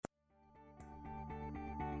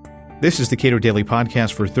This is the Cato Daily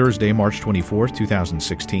Podcast for Thursday, March 24th,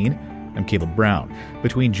 2016. I'm Caleb Brown.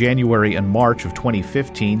 Between January and March of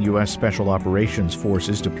 2015, U.S. Special Operations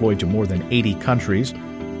Forces deployed to more than 80 countries,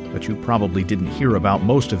 but you probably didn't hear about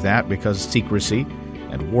most of that because secrecy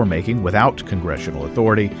and war-making without congressional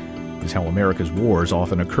authority is how America's wars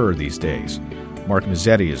often occur these days. Mark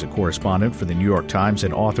Mazzetti is a correspondent for the New York Times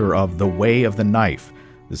and author of The Way of the Knife,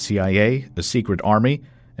 the CIA, a Secret Army,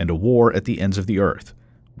 and a War at the Ends of the Earth.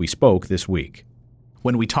 We spoke this week.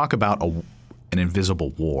 When we talk about an invisible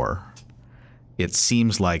war, it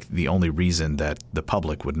seems like the only reason that the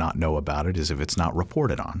public would not know about it is if it's not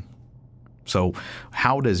reported on. So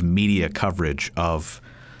how does media coverage of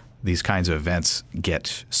these kinds of events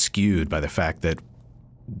get skewed by the fact that,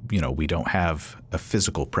 we don't have a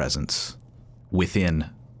physical presence within,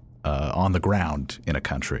 on the ground in a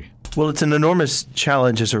country? Well, it's an enormous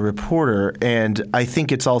challenge as a reporter, and I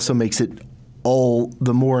think it also makes it all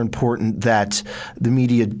the more important that the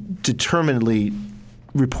media determinedly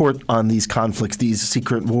report on these conflicts, these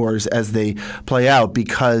secret wars as they play out,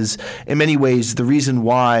 because in many ways the reason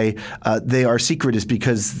why they are secret is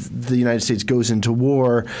because the United States goes into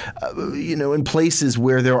war, in places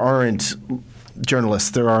where there aren't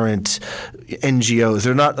journalists, there aren't NGOs,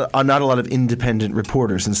 there are not a lot of independent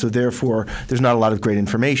reporters, and so therefore there's not a lot of great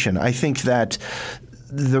information. I think that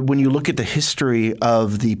when you look at the history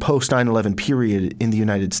of the post 9/11 period in the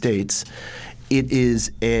United States, it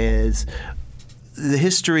is as the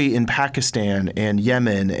history in Pakistan and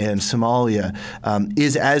Yemen and Somalia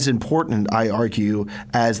is as important, I argue,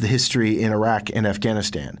 as the history in Iraq and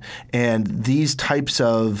Afghanistan. And these types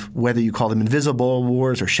of, whether you call them invisible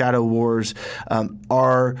wars or shadow wars,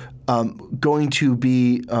 are going to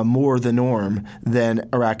be more the norm than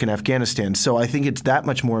Iraq and Afghanistan. So I think it's that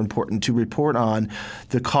much more important to report on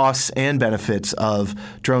the costs and benefits of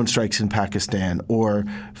drone strikes in Pakistan or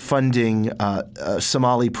funding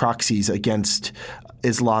Somali proxies against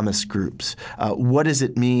Islamist groups. What does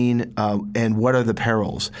it mean and what are the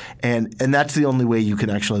perils? And that's the only way you can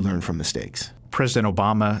actually learn from mistakes. President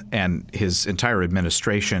Obama and his entire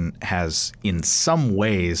administration has in some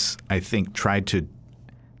ways, I think, tried to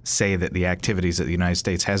say that the activities that the United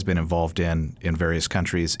States has been involved in various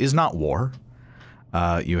countries is not war.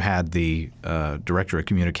 You had the director of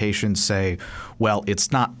communications say, well,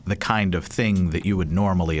 it's not the kind of thing that you would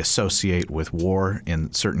normally associate with war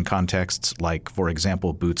in certain contexts, like, for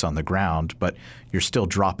example, boots on the ground, but you're still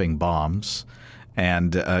dropping bombs.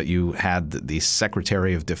 And you had the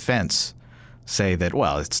Secretary of Defense say that,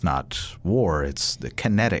 well, it's not war, it's the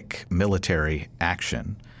kinetic military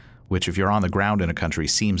action, which if you're on the ground in a country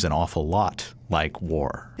seems an awful lot like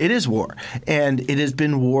war. It is war. And it has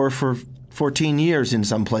been war for 14 years in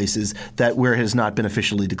some places where it has not been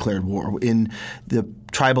officially declared war. In the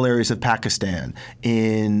tribal areas of Pakistan,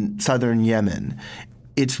 in southern Yemen.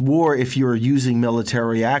 It's war if you're using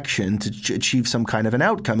military action to achieve some kind of an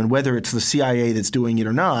outcome. And whether it's the CIA that's doing it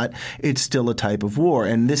or not, it's still a type of war.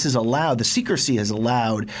 And this is allowed, the secrecy has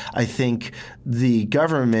allowed, I think, the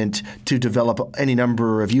government to develop any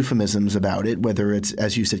number of euphemisms about it, whether it's,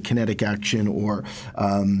 as you said, kinetic action or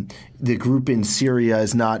the group in Syria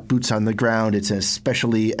is not boots on the ground. It's a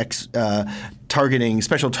special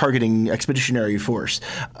targeting expeditionary force.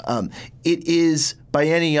 It is, by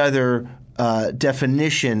any other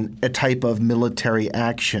definition, a type of military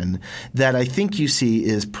action that I think you see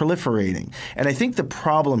is proliferating. And I think the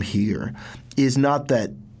problem here is not that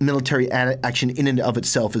military action in and of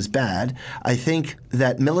itself is bad. I think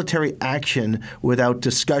that military action without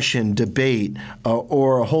discussion, debate,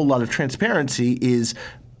 or a whole lot of transparency is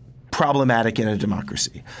problematic in a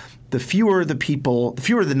democracy. The fewer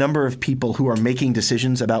the number of people who are making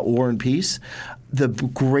decisions about war and peace, the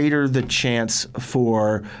greater the chance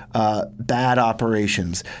for bad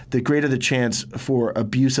operations, the greater the chance for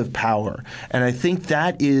abuse of power. And I think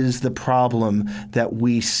that is the problem that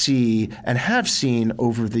we see and have seen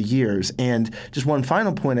over the years. And just one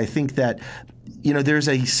final point, I think that there's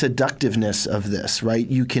a seductiveness of this, right?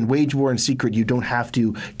 You can wage war in secret. You don't have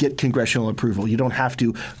to get congressional approval. You don't have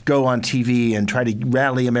to go on TV and try to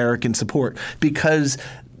rally American support because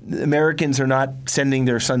Americans are not sending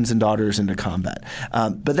their sons and daughters into combat.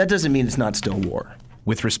 But that doesn't mean it's not still war.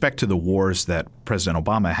 With respect to the wars that President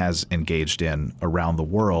Obama has engaged in around the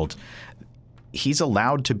world, he's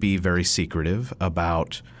allowed to be very secretive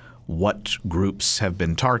about what groups have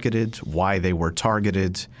been targeted, why they were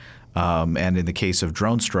targeted. And in the case of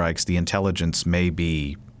drone strikes, the intelligence may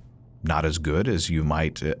be not as good as you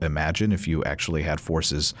might imagine if you actually had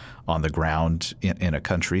forces on the ground in a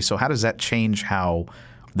country. So how does that change how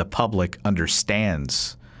the public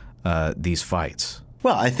understands these fights?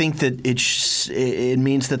 Well, I think that it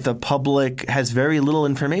means that the public has very little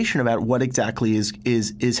information about what exactly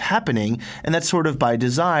is happening, and that's sort of by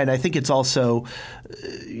design. I think it's also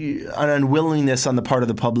an unwillingness on the part of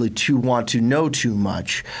the public to want to know too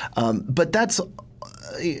much. But that's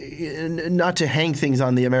not to hang things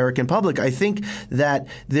on the American public. I think that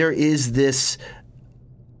there is this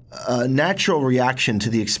natural reaction to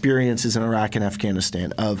the experiences in Iraq and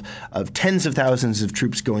Afghanistan of tens of thousands of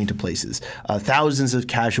troops going to places, thousands of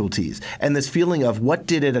casualties, and this feeling of what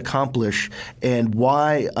did it accomplish, and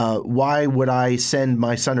why would I send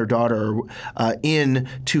my son or daughter in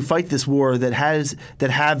to fight this war that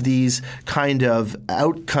have these kind of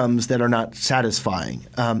outcomes that are not satisfying.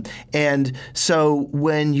 And so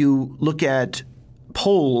when you look at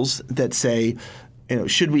polls that say,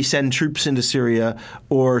 should we send troops into Syria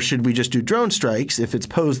or should we just do drone strikes? If it's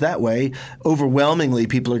posed that way, overwhelmingly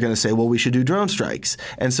people are going to say, well, we should do drone strikes.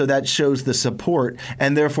 And so that shows the support.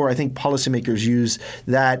 And therefore, I think policymakers use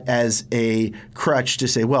that as a crutch to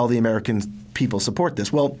say, well, the American people support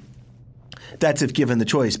this. Well, that's if given the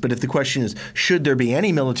choice. But if the question is, should there be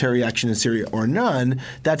any military action in Syria or none,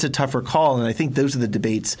 that's a tougher call. And I think those are the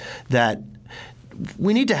debates that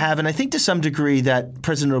we need to have, and I think to some degree that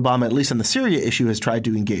President Obama, at least on the Syria issue, has tried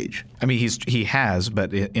to engage. I mean, he has,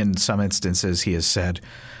 but in some instances he has said,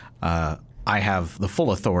 I have the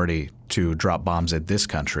full authority to drop bombs at this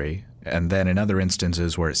country. And then in other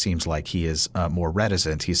instances where it seems like he is more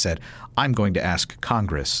reticent, he said, I'm going to ask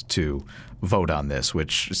Congress to vote on this,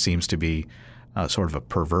 which seems to be sort of a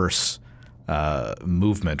perverse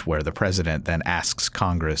movement where the president then asks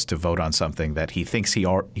Congress to vote on something that he thinks he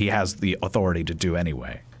has the authority to do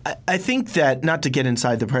anyway. I think that, not to get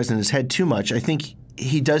inside the president's head too much, I think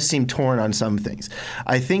he does seem torn on some things.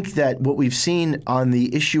 I think that what we've seen on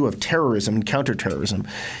the issue of terrorism and counterterrorism,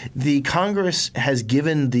 the Congress has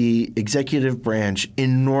given the executive branch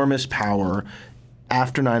enormous power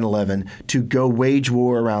after 9/11 to go wage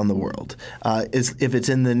war around the world. If it's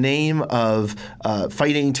in the name of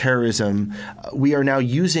fighting terrorism, we are now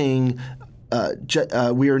using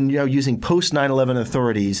post 9/11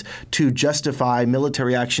 authorities to justify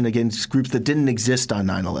military action against groups that didn't exist on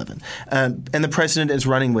 9/11. And the president is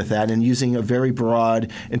running with that and using a very broad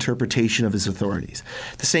interpretation of his authorities.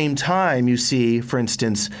 At the same time, you see, for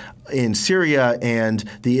instance, in Syria and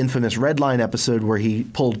the infamous Red Line episode where he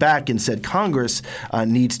pulled back and said Congress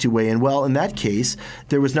needs to weigh in. Well, in that case,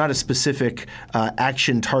 there was not a specific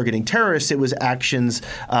action targeting terrorists. It was actions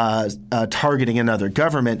targeting another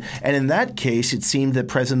government. And in that case, it seemed that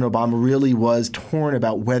President Obama really was torn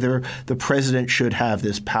about whether the president should have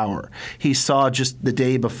this power. He saw just the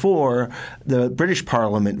day before the British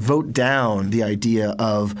Parliament vote down the idea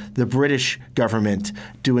of the British government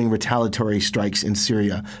doing retaliatory strikes in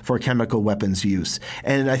Syria for chemical weapons use.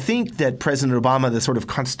 And I think that President Obama, the sort of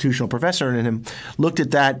constitutional professor in him, looked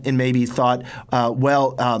at that and maybe thought,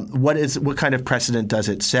 what kind of precedent does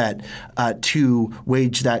it set to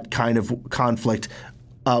wage that kind of conflict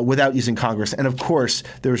without using Congress? And of course,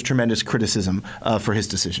 there was tremendous criticism for his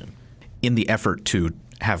decision. In the effort to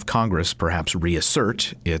have Congress perhaps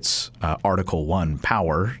reassert its Article I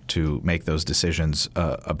power to make those decisions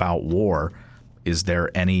about war, is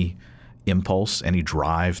there any impulse, any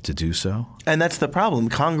drive to do so? And that's the problem.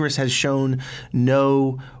 Congress has shown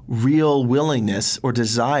no real willingness or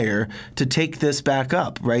desire to take this back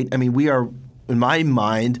up, right? I mean, we are, in my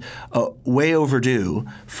mind, way overdue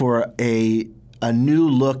for a new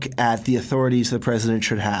look at the authorities the president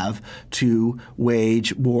should have to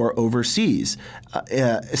wage war overseas,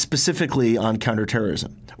 specifically on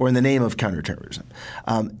counterterrorism, or in the name of counterterrorism.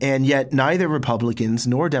 And yet neither Republicans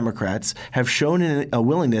nor Democrats have shown a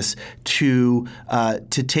willingness to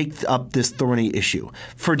take up this thorny issue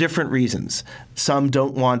for different reasons. Some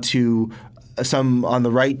on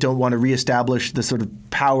the right don't want to reestablish the sort of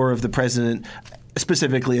power of the president,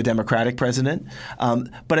 specifically a Democratic president.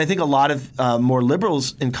 But I think a lot of more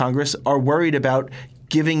liberals in Congress are worried about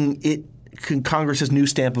giving Congress's new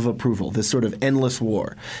stamp of approval, this sort of endless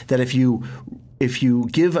war, that if you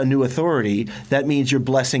give a new authority, that means you're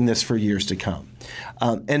blessing this for years to come.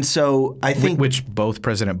 And so I think— Which both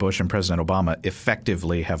President Bush and President Obama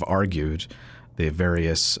effectively have argued the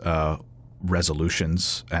various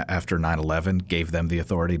resolutions after 9/11 gave them the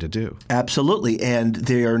authority to do. Absolutely. And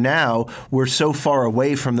we're so far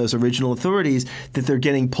away from those original authorities that they're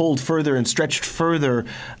getting pulled further and stretched further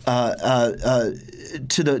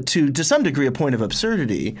to some degree a point of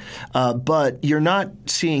absurdity. But you're not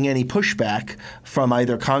seeing any pushback from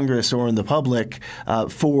either Congress or in the public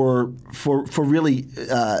for really,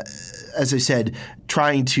 as I said,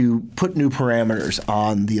 trying to put new parameters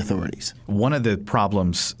on the authorities. One of the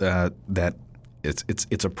problems that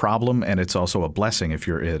it's a problem, and it's also a blessing if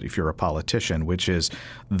you're a politician, which is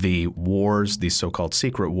the wars, these so-called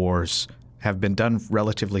secret wars, have been done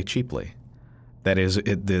relatively cheaply. That is,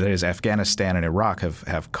 Afghanistan and Iraq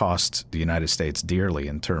have cost the United States dearly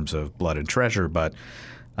in terms of blood and treasure, but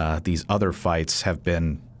these other fights have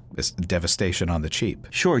been this devastation on the cheap.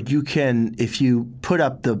 Sure, you can, if you put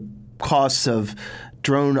up the costs of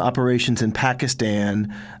drone operations in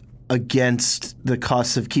Pakistan against the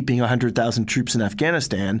costs of keeping 100,000 troops in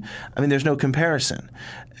Afghanistan, I mean, there's no comparison.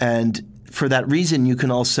 And for that reason, you can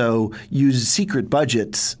also use secret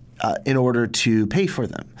budgets in order to pay for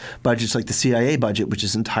them. Budgets like the CIA budget, which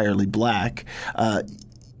is entirely black.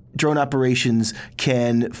 Drone operations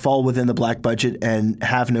can fall within the black budget and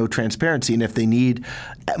have no transparency. And if they need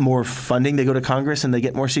more funding, they go to Congress and they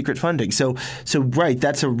get more secret funding. So right,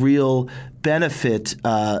 that's a real benefit in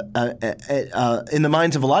the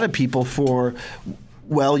minds of a lot of people for,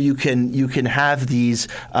 well, you can have these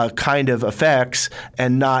kind of effects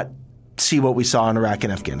and not see what we saw in Iraq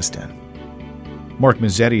and Afghanistan. Mark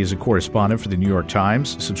Mazzetti is a correspondent for the New York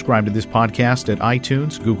Times. Subscribe to this podcast at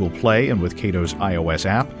iTunes, Google Play, and with Cato's iOS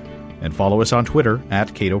app. And follow us on Twitter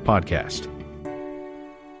 @Cato Podcast.